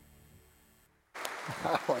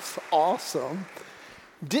That was awesome.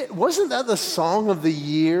 Wasn't that the song of the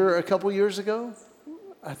year a couple years ago?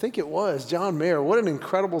 I think it was. John Mayer. What an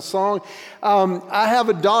incredible song. I have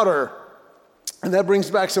a daughter, and that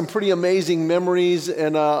brings back some pretty amazing memories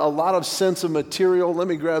and a lot of sense of material. Let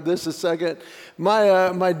me grab this a second.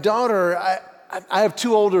 My daughter, I have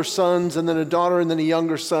two older sons and then a daughter and then a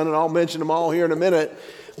younger son, and I'll mention them all here in a minute.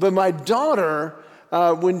 But my daughter,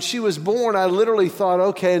 when she was born, I literally thought,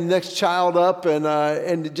 okay, next child up,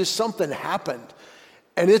 and just something happened.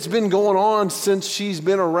 And it's been going on since she's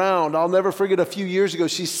been around. I'll never forget a few years ago,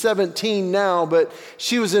 she's 17 now, but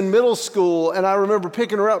she was in middle school, and I remember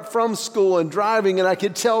picking her up from school and driving, and I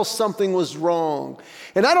could tell something was wrong.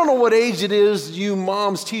 And I don't know what age it is you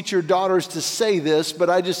moms teach your daughters to say this, but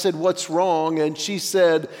I just said, what's wrong? And she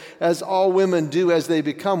said, as all women do as they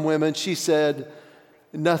become women, she said,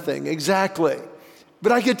 nothing. Exactly.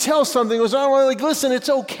 But I could tell something was wrong. I'm like, listen, it's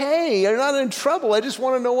okay. You're not in trouble. I just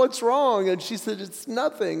want to know what's wrong. And she said, it's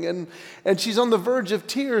nothing. And she's on the verge of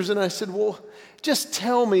tears. And I said, well, just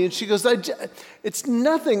tell me. And she goes, it's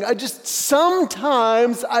nothing.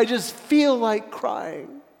 Sometimes I just feel like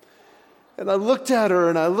crying. And I looked at her,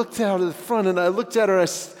 and I looked out at the front, and I looked at her.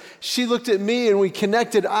 She looked at me, and we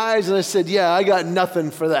connected eyes. And I said, yeah, I got nothing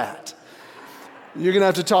for that. You're going to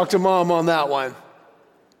have to talk to Mom on that one.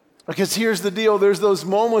 Because here's the deal, there's those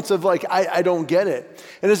moments of like, I don't get it.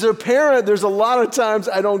 And as a parent, there's a lot of times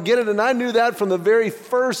I don't get it. And I knew that from the very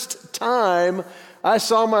first time I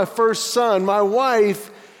saw my first son. My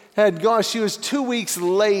wife she was 2 weeks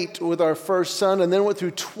late with our first son and then went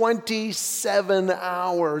through 27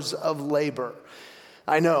 hours of labor.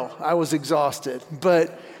 I know, I was exhausted,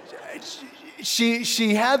 but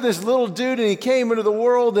she had this little dude, and he came into the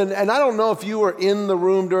world, and I don't know if you were in the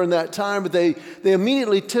room during that time, but they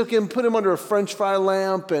immediately took him, put him under a French fry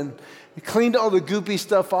lamp, and cleaned all the goopy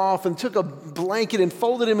stuff off, and took a blanket and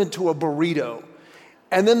folded him into a burrito.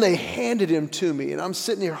 And then they handed him to me, and I'm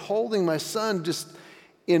sitting here holding my son just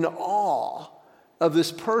in awe of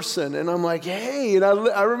this person. And I'm like, hey, and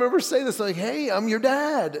I remember saying this, like, hey, I'm your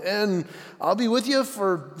dad, and I'll be with you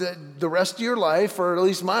for the rest of your life, or at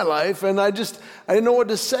least my life. And I didn't know what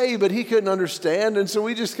to say, but he couldn't understand. And so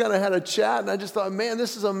we just kind of had a chat, and I just thought, man,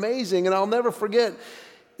 this is amazing. And I'll never forget,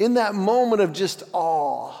 in that moment of just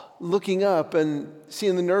awe, looking up and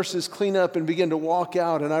seeing the nurses clean up and begin to walk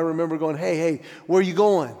out. And I remember going, hey, where are you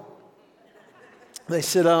going? They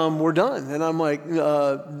said, we're done. And I'm like,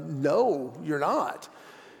 no, you're not.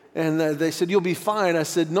 And they said, you'll be fine. I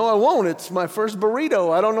said, no, I won't. It's my first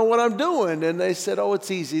burrito. I don't know what I'm doing. And they said, oh, it's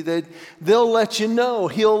easy. They'll let you know.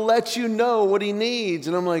 He'll let you know what he needs.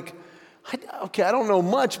 And I'm like, okay, I don't know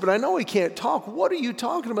much, but I know he can't talk. What are you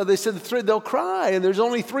talking about? They said they'll cry. And there's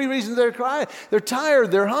only 3 reasons they're crying. They're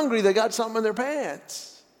tired. They're hungry. They got something in their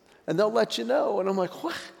pants. And they'll let you know. And I'm like,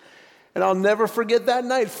 what? And I'll never forget that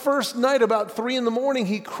night. First night, about 3 a.m,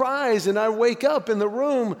 he cries, and I wake up in the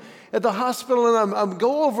room at the hospital, and I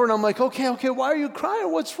go over, and I'm like, okay, why are you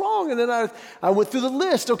crying? What's wrong? And then I went through the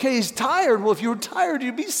list. Okay, he's tired. Well, if you were tired,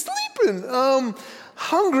 you'd be sleeping.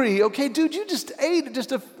 Hungry. Okay, dude, you just ate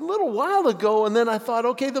just a little while ago. And then I thought,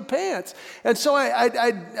 okay, the pants. And so I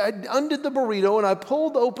undid the burrito, and I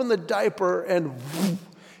pulled open the diaper, and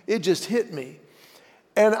it just hit me.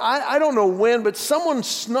 And I don't know when, but someone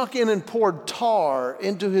snuck in and poured tar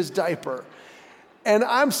into his diaper. And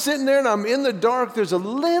I'm sitting there, and I'm in the dark. There's a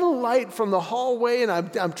little light from the hallway, and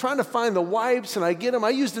I'm trying to find the wipes, and I get them. I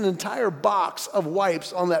used an entire box of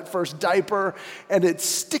wipes on that first diaper, and it's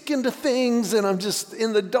sticking to things, and I'm just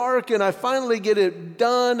in the dark, and I finally get it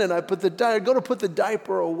done, and I go to put the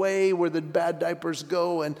diaper away where the bad diapers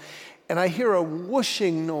go, and I hear a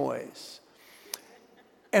whooshing noise.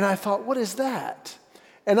 And I thought, what is that?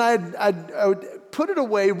 And I would put it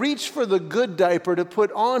away, reach for the good diaper to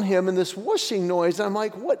put on him, and this whooshing noise. I'm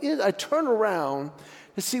like, what is? I turn around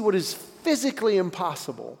to see what is physically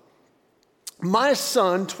impossible. My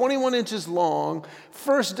son, 21 inches long,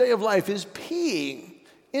 first day of life, is peeing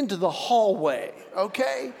into the hallway,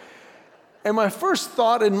 okay? And my first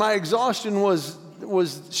thought in my exhaustion was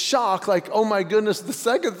shock, like, oh my goodness. The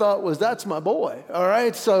second thought was, that's my boy, all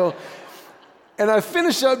right? And I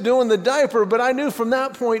finished up doing the diaper, but I knew from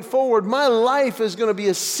that point forward, my life is going to be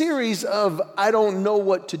a series of I don't know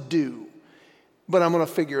what to do, but I'm going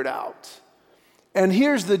to figure it out. And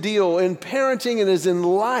here's the deal. In parenting and as in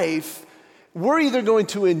life, we're either going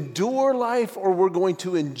to endure life or we're going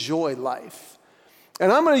to enjoy life.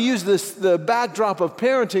 And I'm going to use the backdrop of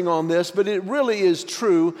parenting on this, but it really is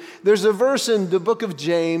true. There's a verse in the book of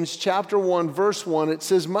James, chapter 1, verse 1. It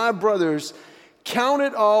says, my brothers, count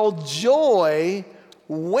it all joy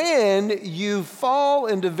when you fall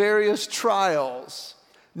into various trials,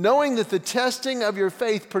 knowing that the testing of your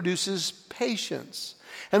faith produces patience.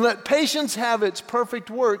 And let patience have its perfect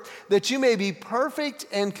work, that you may be perfect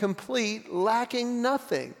and complete, lacking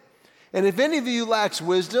nothing. And if any of you lacks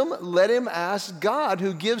wisdom, let him ask God,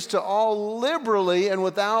 who gives to all liberally and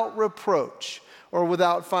without reproach, or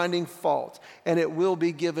without finding fault, and it will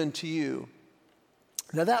be given to you.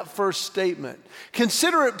 Now that first statement,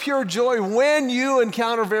 consider it pure joy when you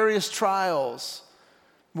encounter various trials.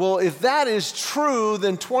 Well, if that is true,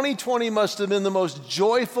 then 2020 must have been the most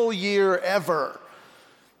joyful year ever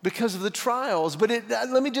because of the trials. But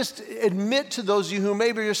let me just admit to those of you who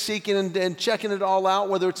maybe are seeking and checking it all out,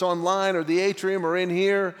 whether it's online or the atrium or in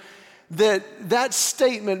here, that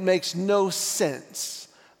statement makes no sense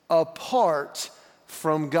apart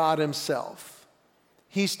from God himself.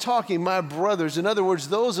 He's talking, my brothers, in other words,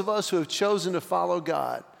 those of us who have chosen to follow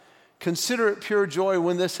God, consider it pure joy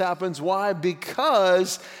when this happens. Why?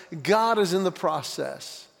 Because God is in the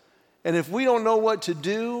process. And if we don't know what to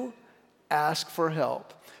do, ask for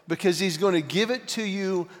help. Because he's going to give it to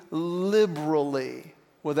you liberally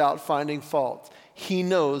without finding fault. He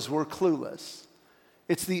knows we're clueless.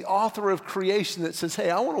 It's the author of creation that says, hey,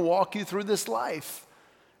 I want to walk you through this life.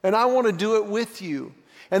 And I want to do it with you.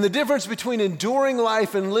 And the difference between enduring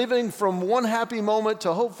life and living from one happy moment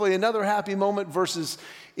to hopefully another happy moment versus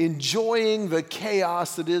enjoying the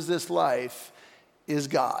chaos that is this life is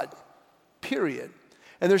God, period.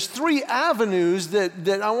 And there's three avenues that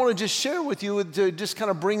I want to just share with you to just kind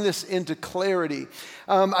of bring this into clarity.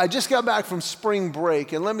 I just got back from spring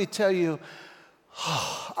break, and let me tell you,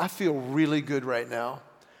 I feel really good right now.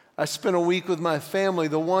 I spent a week with my family.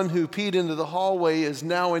 The one who peed into the hallway is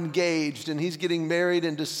now engaged, and he's getting married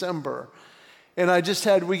in December. And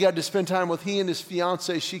we got to spend time with he and his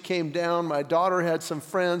fiance. She came down. My daughter had some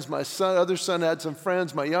friends. My other son had some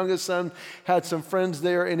friends. My youngest son had some friends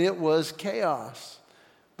there, and it was chaos.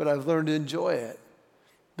 But I've learned to enjoy it.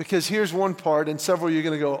 Because here's one part, and several of you are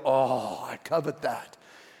going to go, oh, I covet that.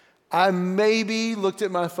 I maybe looked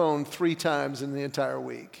at my phone 3 times in the entire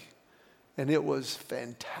week. And it was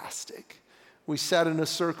fantastic. We sat in a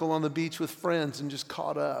circle on the beach with friends and just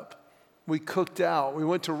caught up. We cooked out. We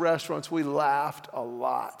went to restaurants. We laughed a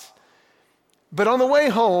lot. But on the way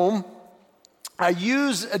home, I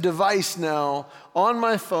use a device now on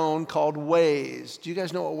my phone called Waze. Do you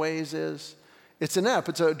guys know what Waze is? It's an app.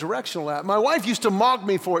 It's a directional app. My wife used to mock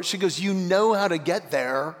me for it. She goes, you know how to get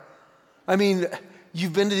there. I mean,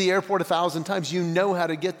 you've been to the airport 1,000 times. You know how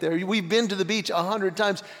to get there. We've been to the beach 100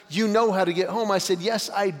 times. You know how to get home. I said, yes,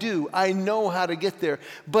 I do. I know how to get there.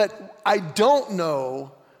 But I don't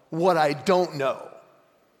know what I don't know.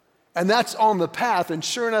 And that's on the path. And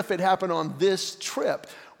sure enough, it happened on this trip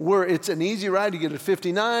where it's an easy ride to get to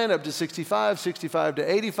 59, up to 65, 65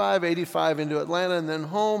 to 85, 85 into Atlanta, and then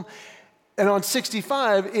home. And on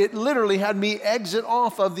 65, it literally had me exit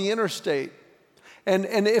off of the interstate. And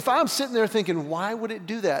if I'm sitting there thinking, why would it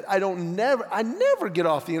do that? I never get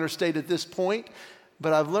off the interstate at this point,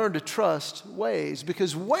 but I've learned to trust Waze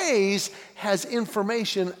because Waze has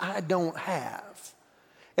information I don't have.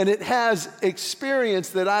 And it has experience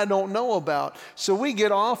that I don't know about. So we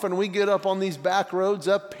get off and we get up on these back roads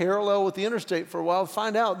up parallel with the interstate for a while,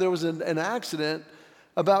 find out there was an accident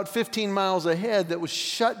about 15 miles ahead that was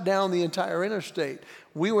shut down the entire interstate.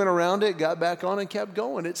 We went around it, got back on, and kept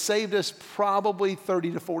going. It saved us probably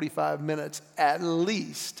 30 to 45 minutes at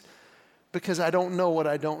least because I don't know what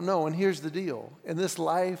I don't know. And here's the deal. In this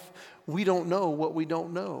life, we don't know what we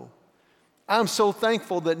don't know. I'm so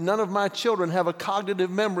thankful that none of my children have a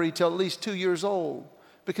cognitive memory till at least 2 years old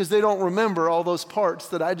because they don't remember all those parts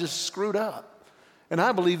that I just screwed up. And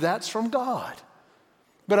I believe that's from God.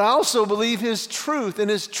 But I also believe his truth, and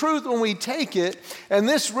his truth when we take it, and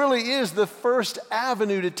this really is the first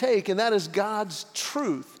avenue to take, and that is God's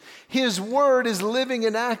truth. His word is living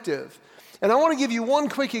and active. And I want to give you one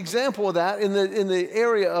quick example of that in the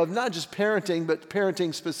area of not just parenting, but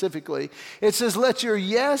parenting specifically. It says, let your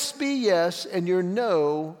yes be yes, and your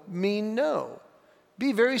no mean no.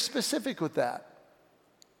 Be very specific with that.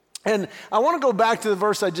 And I want to go back to the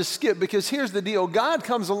verse I just skipped because here's the deal. God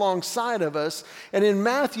comes alongside of us, and in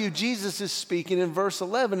Matthew, Jesus is speaking in verse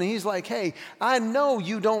 11, and he's like, hey, I know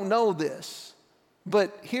you don't know this,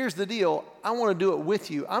 but here's the deal. I want to do it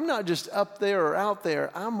with you. I'm not just up there or out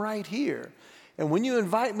there. I'm right here. And when you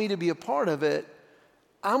invite me to be a part of it,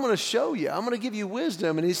 I'm going to show you. I'm going to give you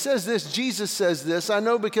wisdom. And he says this, Jesus says this. I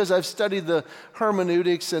know because I've studied the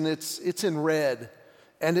hermeneutics, and it's in red,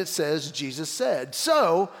 and it says, Jesus said.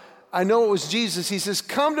 So I know it was Jesus. He says,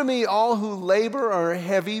 come to me, all who labor or are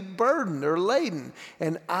heavy burdened or laden,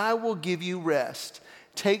 and I will give you rest.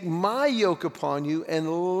 Take my yoke upon you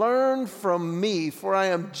and learn from me, for I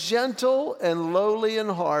am gentle and lowly in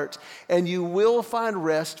heart, and you will find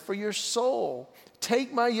rest for your soul.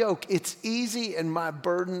 Take my yoke. It's easy and my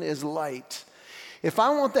burden is light. If I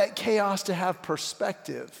want that chaos to have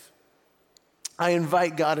perspective, I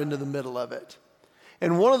invite God into the middle of it.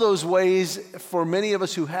 And one of those ways for many of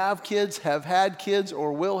us who have kids, have had kids,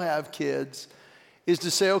 or will have kids, is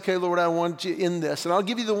to say, okay, Lord, I want you in this. And I'll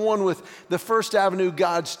give you the one with the first avenue,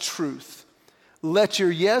 God's truth. Let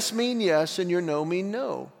your yes mean yes and your no mean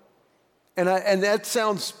no. And that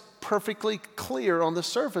sounds perfectly clear on the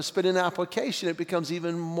surface, but in application, it becomes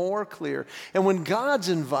even more clear. And when God's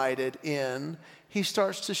invited in, he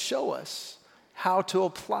starts to show us how to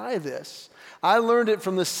apply this. I learned it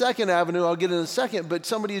from the second avenue. I'll get in a second, but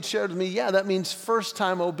somebody had shared with me, yeah, that means first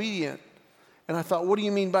time obedient. And I thought, what do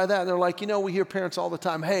you mean by that? And they're like, we hear parents all the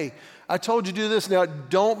time, hey, I told you to do this, now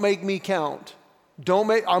don't make me count.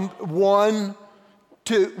 I'm 1,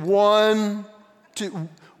 2, 1, 2,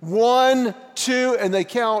 1, 2, and they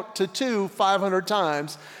count to 2 500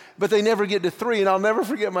 times, but they never get to 3. And I'll never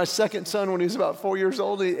forget my second son when he was about 4 years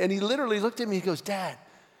old, and he literally looked at me, he goes, Dad,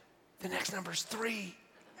 the next number's 3.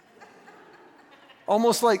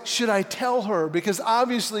 Almost like, should I tell her? Because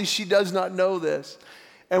obviously she does not know this.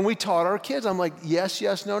 And we taught our kids. I'm like, yes,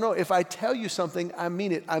 yes, no, no. If I tell you something, I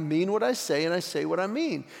mean it. I mean what I say, and I say what I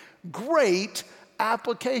mean. Great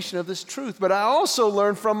application of this truth. But I also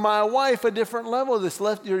learned from my wife a different level of this.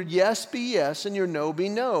 Let your yes be yes and your no be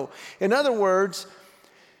no. In other words,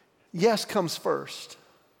 yes comes first.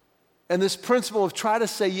 And this principle of try to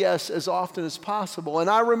say yes as often as possible. And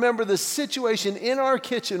I remember the situation in our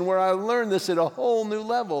kitchen where I learned this at a whole new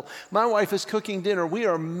level. My wife is cooking dinner. We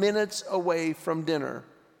are minutes away from dinner.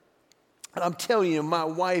 And I'm telling you, my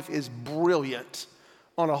wife is brilliant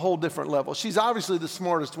on a whole different level. She's obviously the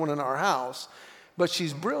smartest one in our house, but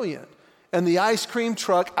she's brilliant. And the ice cream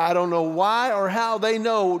truck, I don't know why or how they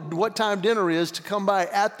know what time dinner is to come by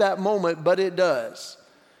at that moment, but it does.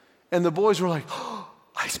 And the boys were like, oh,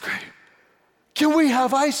 ice cream. Can we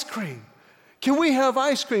have ice cream? Can we have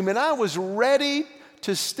ice cream? And I was ready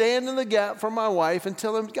to stand in the gap for my wife and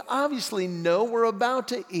tell them, obviously, no, we're about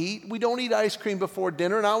to eat. We don't eat ice cream before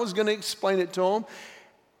dinner. And I was going to explain it to them.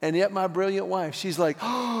 And yet my brilliant wife, she's like,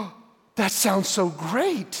 oh, that sounds so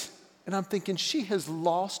great. And I'm thinking, she has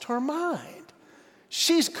lost her mind.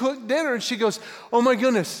 She's cooked dinner and she goes, oh my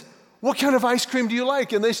goodness, what kind of ice cream do you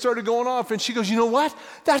like? And they started going off and she goes, you know what?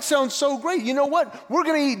 That sounds so great. You know what? We're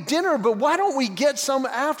going to eat dinner, but why don't we get some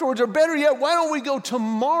afterwards? Or better yet, why don't we go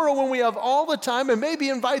tomorrow when we have all the time and maybe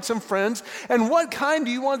invite some friends? And what kind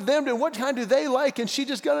do you want them to, what kind do they like? And she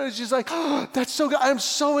just got it and she's like, oh, that's so good. I'm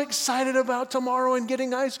so excited about tomorrow and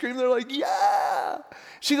getting ice cream. They're like, yeah.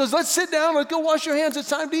 She goes, let's sit down. Let's go wash your hands. It's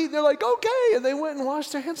time to eat. And they're like, okay. And they went and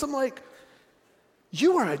washed their hands. I'm like,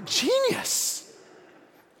 you are a genius.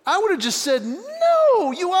 I would have just said,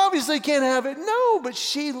 no, you obviously can't have it. No, but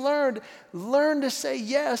she learned to say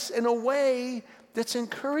yes in a way that's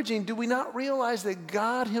encouraging. Do we not realize that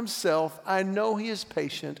God himself, I know he is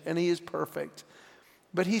patient and he is perfect,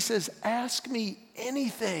 but he says, ask me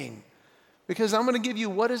anything because I'm going to give you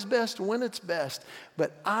what is best when it's best,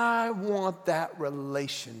 but I want that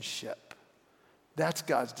relationship. That's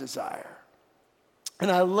God's desire. And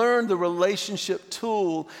I learned the relationship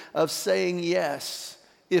tool of saying yes,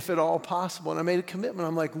 if at all possible. And I made a commitment.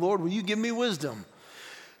 I'm like, Lord, will you give me wisdom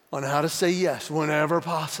on how to say yes whenever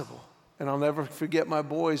possible? And I'll never forget my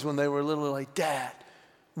boys when they were little, like, Dad,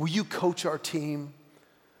 will you coach our team?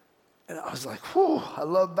 And I was like, whew, I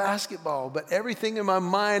love basketball. But everything in my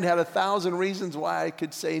mind had 1,000 reasons why I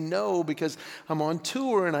could say no because I'm on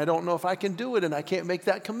tour and I don't know if I can do it and I can't make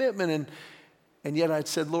that commitment. And yet I'd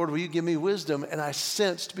said, Lord, will you give me wisdom? And I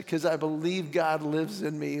sensed, because I believe God lives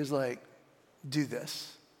in me, he was like, do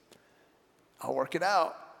this. I'll work it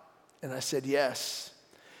out. And I said, yes.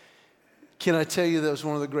 Can I tell you that was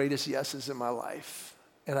one of the greatest yeses in my life?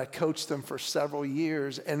 And I coached them for several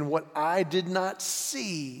years. And what I did not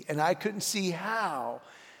see, and I couldn't see how,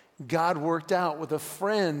 God worked out with a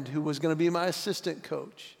friend who was going to be my assistant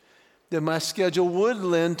coach. That my schedule would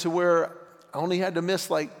lend to where I only had to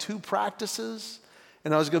miss like 2 practices,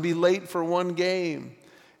 and I was going to be late for 1 game.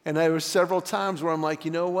 And there were several times where I'm like, you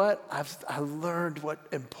know what? I learned what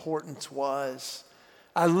importance was.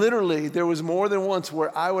 There was more than once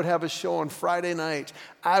where I would have a show on Friday night.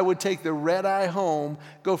 I would take the red eye home,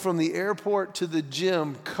 go from the airport to the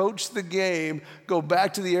gym, coach the game, go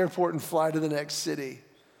back to the airport and fly to the next city.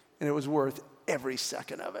 And it was worth every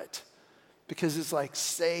second of it because it's like,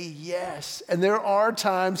 say yes. And there are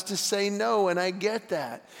times to say no, and I get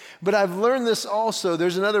that. But I've learned this also.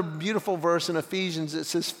 There's another beautiful verse in Ephesians that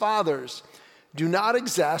says, fathers, do not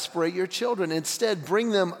exasperate your children. Instead, bring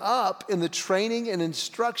them up in the training and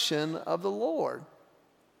instruction of the Lord.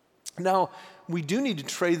 Now, we do need to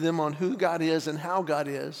train them on who God is and how God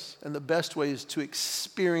is, and the best way is to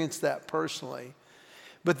experience that personally.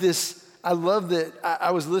 But I love that.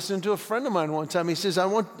 I was listening to a friend of mine one time. He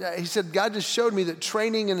said, God just showed me that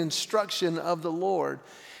training and instruction of the Lord,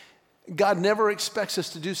 God never expects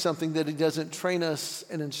us to do something that he doesn't train us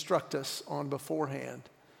and instruct us on beforehand.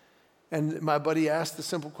 And my buddy asked the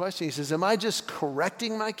simple question. He says, am I just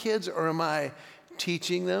correcting my kids, or am I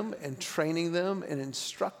teaching them and training them and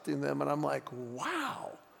instructing them? And I'm like,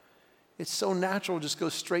 wow. It's so natural to just go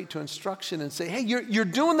straight to instruction and say, hey, you're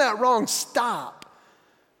doing that wrong, stop.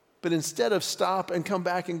 But instead of stop and come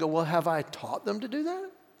back and go, well, have I taught them to do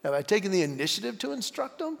that? Have I taken the initiative to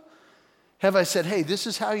instruct them? Have I said, hey, this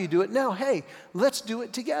is how you do it. Now, hey, let's do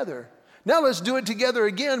it together. Now let's do it together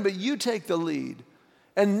again, but you take the lead.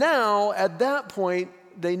 And now, at that point,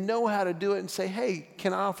 they know how to do it and say, hey,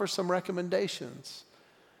 can I offer some recommendations?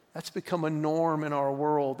 That's become a norm in our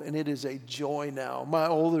world, and it is a joy now. My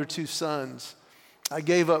older two sons, I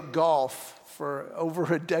gave up golf for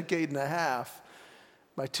over a decade and a half.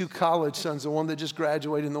 My two college sons, the one that just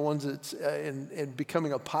graduated and the ones that's in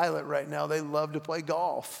becoming a pilot right now, they love to play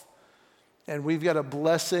golf. And we've got a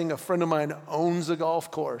blessing. A friend of mine owns a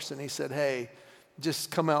golf course, and he said, hey,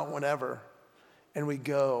 just come out whenever. And we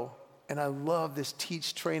go. And I love this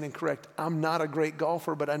teach, train, and correct. I'm not a great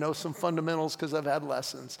golfer, but I know some fundamentals because I've had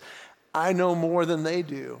lessons. I know more than they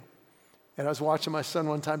do. And I was watching my son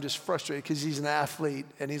one time just frustrated because he's an athlete.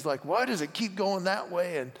 And he's like, why does it keep going that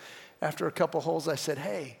way? And after a couple holes, I said,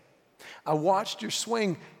 hey, I watched your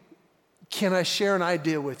swing. Can I share an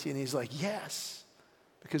idea with you? And he's like, yes.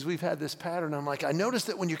 Because we've had this pattern. I'm like, I noticed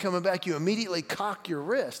that when you're coming back, you immediately cock your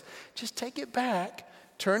wrist. Just take it back,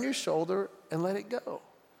 turn your shoulder, and let it go.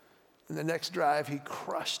 And the next drive, he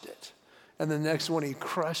crushed it. And the next one, he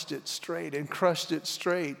crushed it straight and crushed it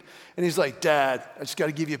straight. And he's like, Dad, I just got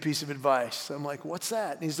to give you a piece of advice. I'm like, what's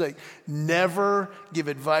that? And he's like, never give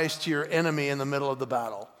advice to your enemy in the middle of the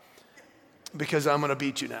battle because I'm going to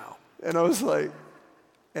beat you now. And I was like,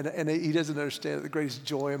 and he doesn't understand that the greatest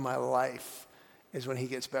joy in my life is when he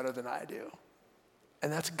gets better than I do.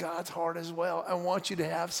 And that's God's heart as well. I want you to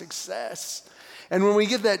have success. And when we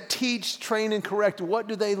get that teach, train, and correct, what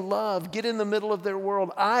do they love? Get in the middle of their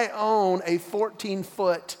world. I own a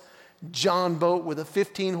 14-foot John boat with a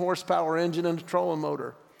 15-horsepower engine and a trolling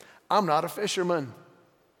motor. I'm not a fisherman,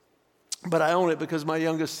 but I own it because my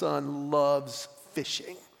youngest son loves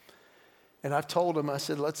fishing. And I've told him, I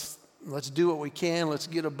said, let's do what we can. Let's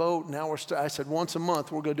get a boat. Now I said, once a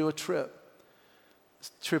month, we're going to do a trip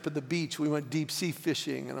at the beach. We went deep sea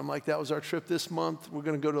fishing. And I'm like, that was our trip this month. We're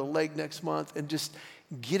going to go to the lake next month and just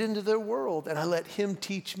get into their world. And I let him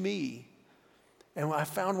teach me. And I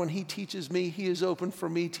found when he teaches me, he is open for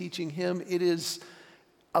me teaching him. It is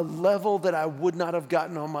a level that I would not have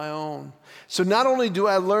gotten on my own. So not only do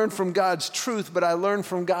I learn from God's truth, but I learn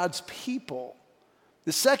from God's people.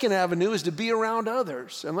 The second avenue is to be around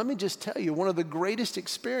others. And let me just tell you, one of the greatest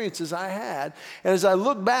experiences I had, and as I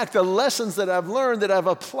look back, the lessons that I've learned that I've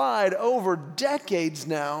applied over decades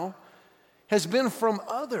now has been from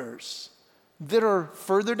others that are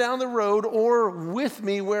further down the road or with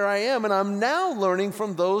me where I am. And I'm now learning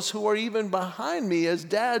from those who are even behind me as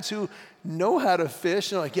dads who know how to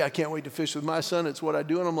fish. And they're like, yeah, I can't wait to fish with my son. It's what I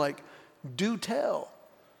do. And I'm like, do tell.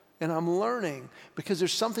 And I'm learning because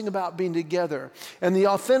there's something about being together. And the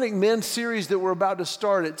Authentic Men series that we're about to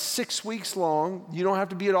start, it's 6 weeks long. You don't have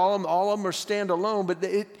to be at all of them or stand alone, but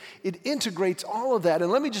it integrates all of that.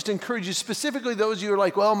 And let me just encourage you, specifically those of you who are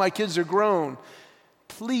like, well, my kids are grown.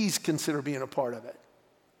 Please consider being a part of it.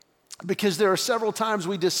 Because there are several times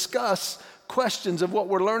we discuss questions of what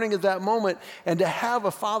we're learning at that moment, and to have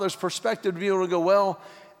a father's perspective to be able to go, well,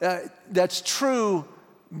 that's true,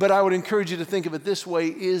 but I would encourage you to think of it this way,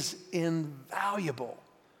 is invaluable.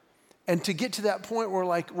 And to get to that point where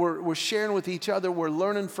we're sharing with each other, we're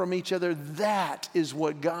learning from each other, that is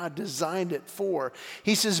what God designed it for.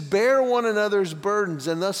 He says, bear one another's burdens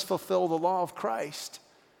and thus fulfill the law of Christ.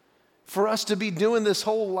 For us to be doing this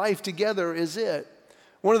whole life together is it.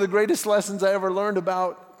 One of the greatest lessons I ever learned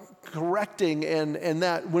about correcting and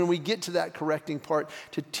that when we get to that correcting part,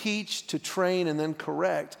 to teach, to train, and then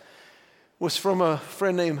correct, was from a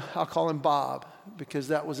friend named, I'll call him Bob, because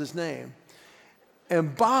that was his name.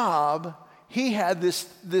 And Bob, he had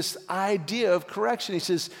this idea of correction.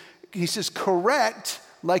 He says, correct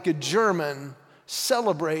like a German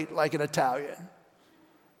celebrate like an Italian.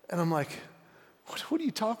 And I'm like, what are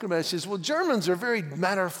you talking about? He says, well, Germans are very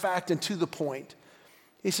matter of fact and to the point.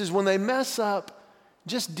 He says, when they mess up,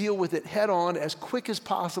 just deal with it head on, as quick as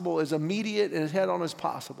possible, as immediate and as head on as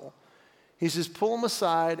possible. He says, pull them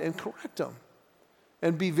aside and correct them.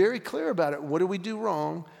 And be very clear about it. What do we do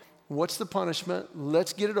wrong? What's the punishment?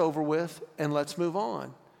 Let's get it over with and let's move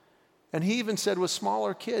on. And he even said with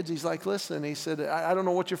smaller kids, he's like, listen, he said, I don't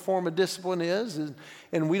know what your form of discipline is,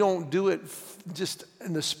 and we don't do it just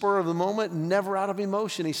in the spur of the moment, never out of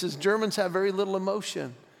emotion. He says, Germans have very little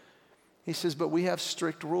emotion. He says, but we have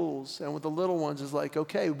strict rules. And with the little ones, it's like,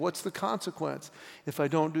 okay, what's the consequence? If I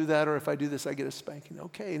don't do that or if I do this, I get a spanking.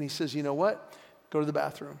 Okay. And he says, you know what? Go to the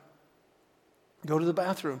bathroom. Go to the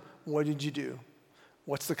bathroom. What did you do?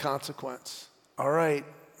 What's the consequence? All right,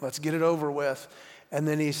 let's get it over with. And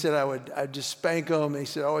then he said I'd just spank them. He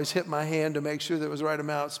said I always hit my hand to make sure that it was the right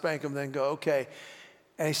amount, spank them, then go, okay.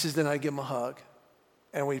 And he says, then I'd give him a hug.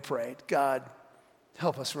 And we prayed, God,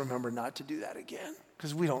 help us remember not to do that again,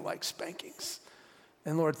 because we don't like spankings.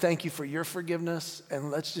 And Lord, thank you for your forgiveness, and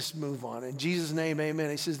let's just move on. In Jesus' name, amen.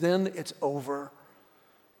 He says, then it's over.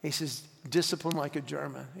 He says, discipline like a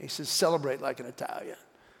German. He says, celebrate like an Italian.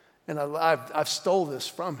 And I've stole this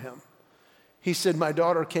from him. He said, my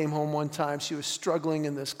daughter came home one time. She was struggling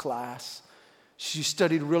in this class. She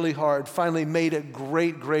studied really hard, finally made a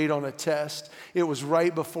great grade on a test. It was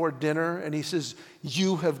right before dinner. And he says,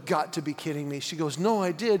 you have got to be kidding me. She goes, no,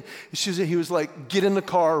 I did. He was like, get in the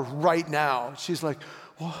car right now. She's like,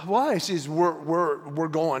 well, why? She says, we're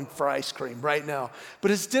going for ice cream right now.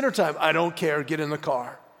 But it's dinner time. I don't care. Get in the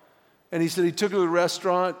car. And he said he took her to the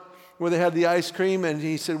restaurant where they had the ice cream, and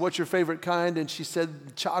he said, what's your favorite kind? And she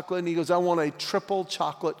said, chocolate. And he goes, I want a triple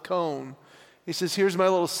chocolate cone. He says, here's my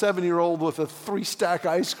little 7-year-old with a 3-stack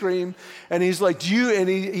ice cream. And he's like, and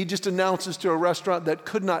he just announces to a restaurant that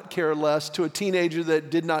could not care less, to a teenager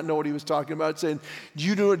that did not know what he was talking about, saying, do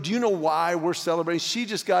you know why we're celebrating? She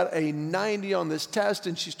just got a 90 on this test,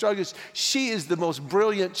 and she struggles. She is the most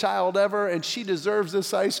brilliant child ever, and she deserves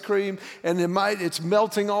this ice cream. And it's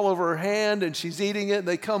melting all over her hand, and she's eating it. And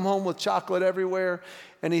they come home with chocolate everywhere.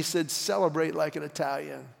 And he said, celebrate like an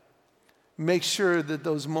Italian. Make sure that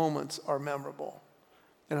those moments are memorable.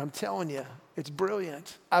 And I'm telling you, it's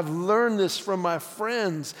brilliant. I've learned this from my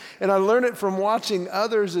friends, and I learned it from watching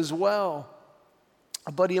others as well.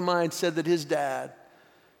 A buddy of mine said that his dad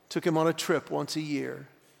took him on a trip once a year,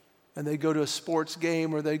 and they'd go to a sports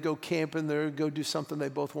game or they'd go camping, they'd go do something they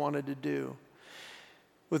both wanted to do.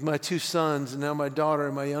 With my 2 sons, and now my daughter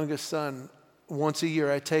and my youngest son, once a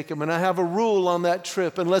year I take them, and I have a rule on that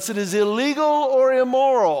trip: unless it is illegal or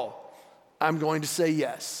immoral, I'm going to say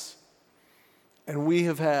yes. And we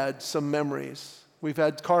have had some memories. We've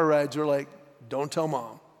had car rides where like, don't tell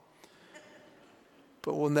mom.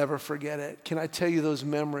 But we'll never forget it. Can I tell you those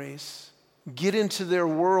memories? Get into their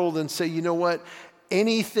world and say, you know what?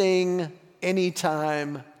 Anything,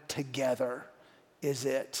 anytime, together is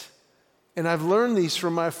it. And I've learned these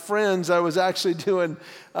from my friends. I was actually doing,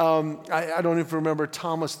 I don't even remember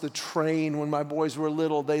Thomas the Train when my boys were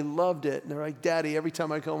little. They loved it. And they're like, Daddy, every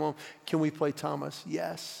time I come home, can we play Thomas?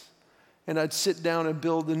 Yes. And I'd sit down and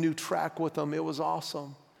build a new track with them. It was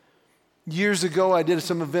awesome. Years ago, I did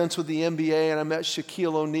some events with the NBA, and I met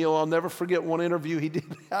Shaquille O'Neal. I'll never forget one interview he did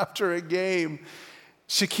after a game.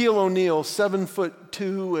 Shaquille O'Neal,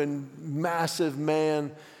 7'2" and massive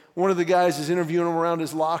man. One of the guys is interviewing him around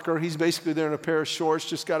his locker. He's basically there in a pair of shorts,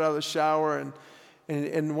 just got out of the shower.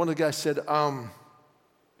 And one of the guys said,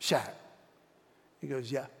 Shaq. He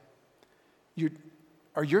goes, yeah.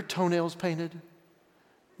 Are your toenails painted?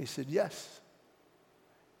 He said, yes.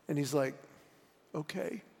 And he's like,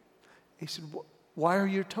 okay. He said, why are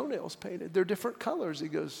your toenails painted? They're different colors. He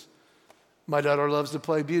goes, my daughter loves to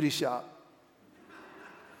play beauty shop,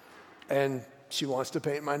 and she wants to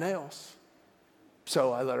paint my nails.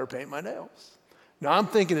 So I let her paint my nails. Now I'm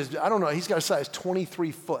thinking, I don't know, he's got a size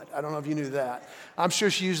 23 foot. I don't know if you knew that. I'm sure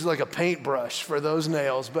she uses like a paintbrush for those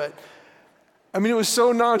nails. But I mean, it was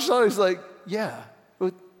so nonchalant. He's like, yeah,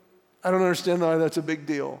 I don't understand why that's a big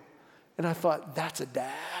deal. And I thought, that's a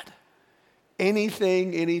dad.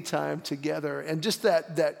 Anything, anytime, together. And just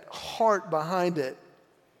that heart behind it.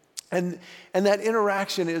 And that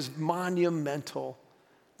interaction is monumental.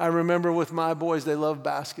 I remember with my boys, they love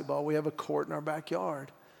basketball. We have a court in our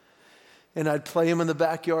backyard. And I'd play them in the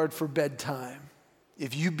backyard for bedtime.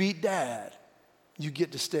 If you beat Dad, you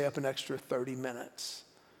get to stay up an extra 30 minutes.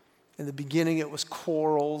 In the beginning, it was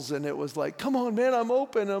quarrels, and it was like, come on, man, I'm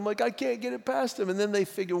open. And I'm like, I can't get it past him. And then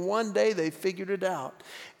one day they figured it out.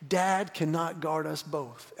 Dad cannot guard us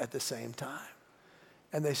both at the same time.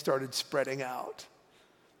 and they started spreading out,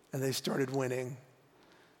 and they started winning.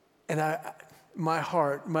 And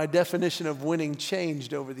my definition of winning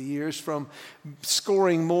changed over the years from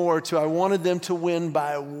scoring more to I wanted them to win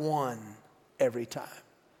by one every time.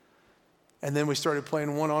 And then we started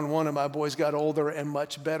playing one-on-one, and my boys got older and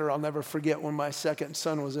much better. I'll never forget when my second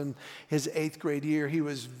son was in his 8th grade year. He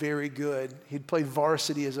was very good. He'd played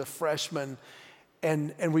varsity as a freshman,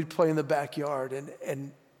 and we'd play in the backyard,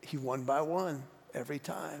 and he won by one every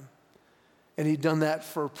time. And he'd done that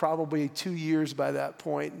for probably 2 years by that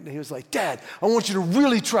point. And he was like, Dad, I want you to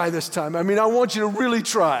really try this time. I want you to really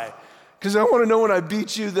try, because I want to know when I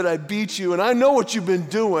beat you that I beat you, and I know what you've been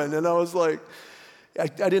doing. And I was like, I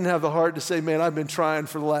didn't have the heart to say, man, I've been trying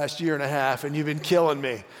for the last year and a half, and you've been killing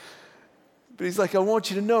me. But he's like, I want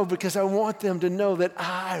you to know, because I want them to know that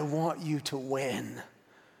I want you to win.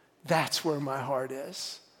 That's where my heart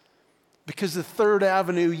is. Because the third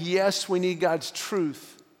avenue, yes, we need God's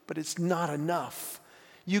truth, but it's not enough.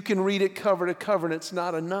 You can read it cover to cover, and it's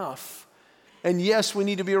not enough. And yes, we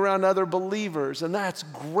need to be around other believers, and that's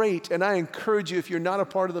great. And I encourage you, if you're not a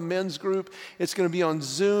part of the men's group, it's going to be on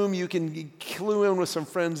Zoom. You can clue in with some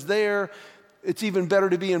friends there. It's even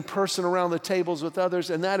better to be in person around the tables with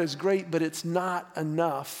others, and that is great, but it's not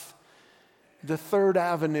enough. The third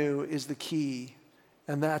avenue is the key,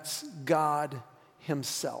 and that's God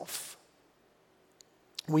himself.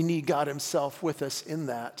 We need God himself with us in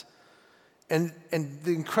that. And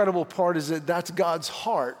the incredible part is that that's God's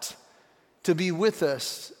heart, to be with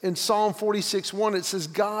us. In Psalm 46:1, it says,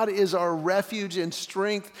 God is our refuge and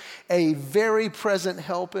strength, a very present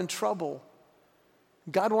help in trouble.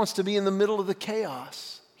 God wants to be in the middle of the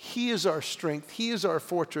chaos. He is our strength. He is our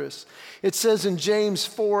fortress. It says in James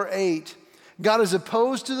 4:8, God is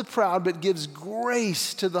opposed to the proud, but gives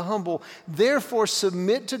grace to the humble. Therefore,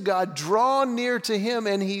 submit to God, draw near to him,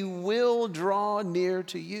 and he will draw near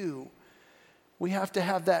to you. We have to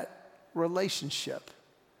have that relationship.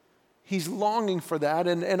 He's longing for that.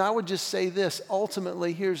 And I would just say this,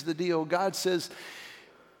 ultimately, here's the deal. God says,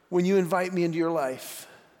 when you invite me into your life,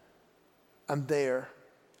 I'm there.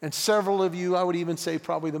 And several of you, I would even say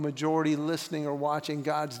probably the majority listening or watching,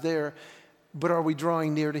 God's there. But are we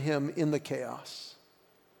drawing near to him in the chaos?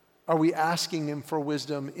 Are we asking him for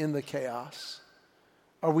wisdom in the chaos?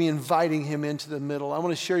 Are we inviting him into the middle? I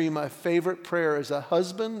want to share you my favorite prayer as a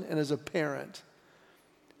husband and as a parent.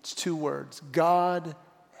 It's 2 words. God,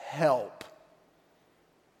 help.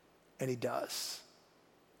 And he does.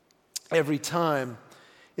 Every time.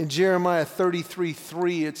 In Jeremiah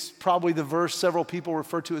 33:3, it's probably the verse several people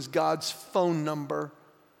refer to as God's phone number.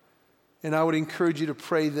 And I would encourage you to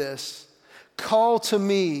pray this. Call to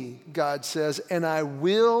me, God says, and I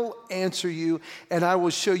will answer you, and I will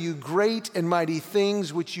show you great and mighty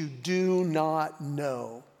things which you do not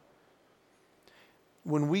know.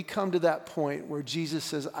 When we come to that point where Jesus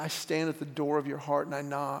says, I stand at the door of your heart and I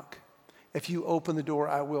knock. If you open the door,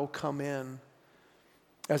 I will come in.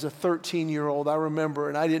 As a 13-year-old, I remember,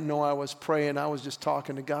 and I didn't know I was praying. I was just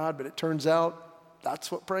talking to God, but it turns out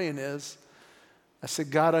that's what praying is. I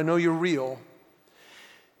said, God, I know you're real.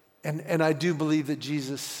 And I do believe that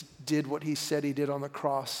Jesus did what he said he did on the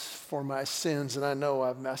cross for my sins, and I know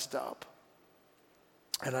I've messed up.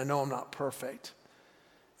 And I know I'm not perfect.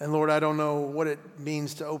 And Lord, I don't know what it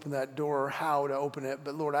means to open that door or how to open it,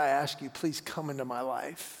 but Lord, I ask you, please come into my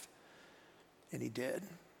life. And he did. It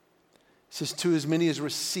says, to as many as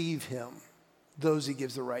receive him, those he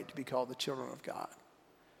gives the right to be called the children of God.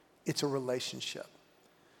 It's a relationship.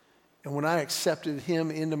 And when I accepted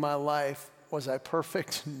him into my life, was I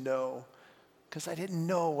perfect? No, because I didn't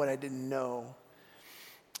know what I didn't know.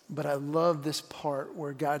 But I love this part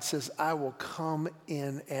where God says, I will come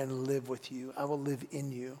in and live with you. I will live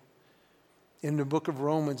in you. In the book of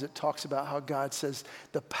Romans, it talks about how God says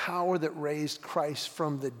the power that raised Christ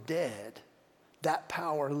from the dead, that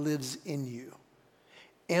power lives in you.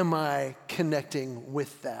 Am I connecting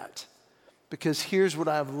with that? Because here's what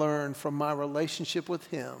I've learned from my relationship with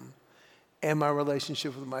him and my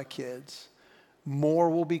relationship with my kids. More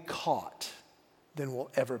will be caught than will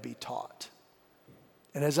ever be taught.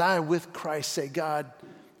 And as I, with Christ, say, God,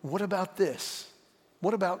 what about this?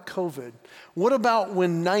 What about COVID? What about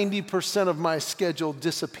when 90% of my schedule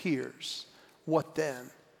disappears? What then?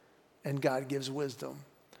 And God gives wisdom.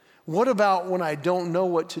 What about when I don't know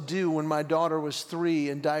what to do when my daughter was 3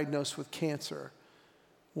 and diagnosed with cancer?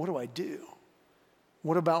 What do I do?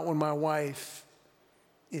 What about when my wife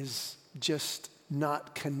is just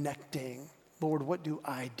not connecting? Lord, what do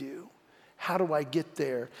I do? How do I get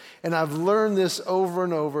there? And I've learned this over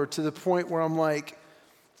and over to the point where I'm like,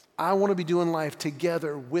 I want to be doing life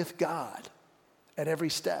together with God at every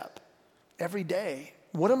step, every day.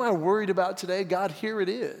 What am I worried about today? God, here it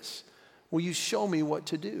is. Will you show me what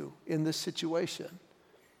to do in this situation?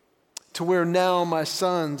 To where now my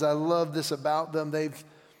sons, I love this about them,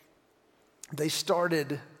 they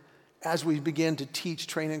started, as we began to teach,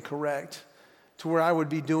 train, and correct, to where I would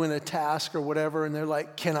be doing a task or whatever, and they're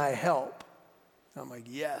like, can I help? I'm like,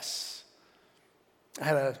 yes. I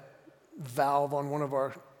had a valve on one of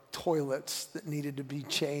our toilets that needed to be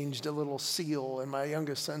changed, a little seal, and my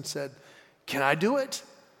youngest son said, can I do it?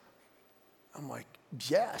 I'm like,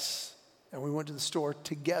 yes. And we went to the store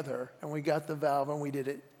together, and we got the valve, and we did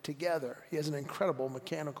it together. He has an incredible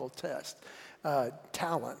mechanical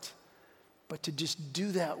talent. But to just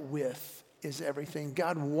do that with is everything.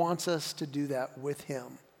 God wants us to do that with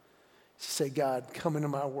him. To say, God, come into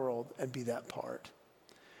my world and be that part.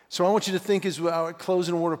 So I want you to think as we close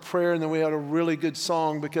in a word of prayer, and then we had a really good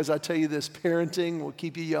song, because I tell you this, parenting will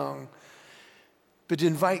keep you young. But to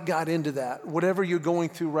invite God into that, whatever you're going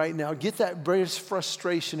through right now, get that greatest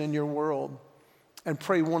frustration in your world and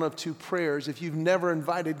pray one of two prayers. If you've never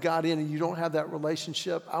invited God in and you don't have that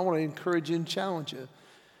relationship, I want to encourage you and challenge you.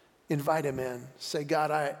 Invite him in. Say,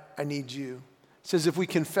 God, I need you. It says if we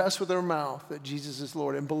confess with our mouth that Jesus is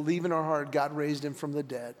Lord and believe in our heart God raised him from the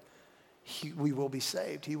dead, we will be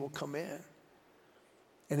saved. He will come in.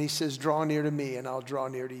 And he says, draw near to me and I'll draw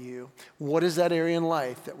near to you. What is that area in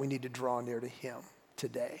life that we need to draw near to him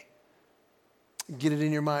today? Get it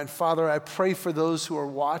in your mind. Father, I pray for those who are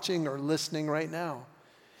watching or listening right now.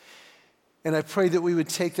 And I pray that we would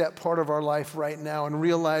take that part of our life right now and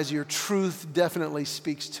realize your truth definitely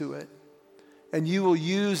speaks to it. And you will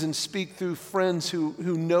use and speak through friends who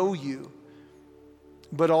know you.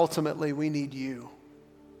 But ultimately, we need you.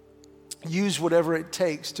 Use whatever it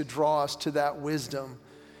takes to draw us to that wisdom.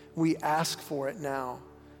 We ask for it now.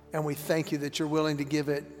 And we thank you that you're willing to give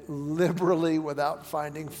it liberally without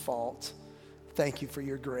finding fault. Thank you for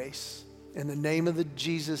your grace. In the name of the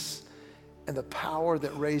Jesus and the power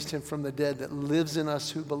that raised him from the dead that lives in us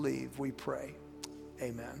who believe, we pray.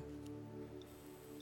 Amen.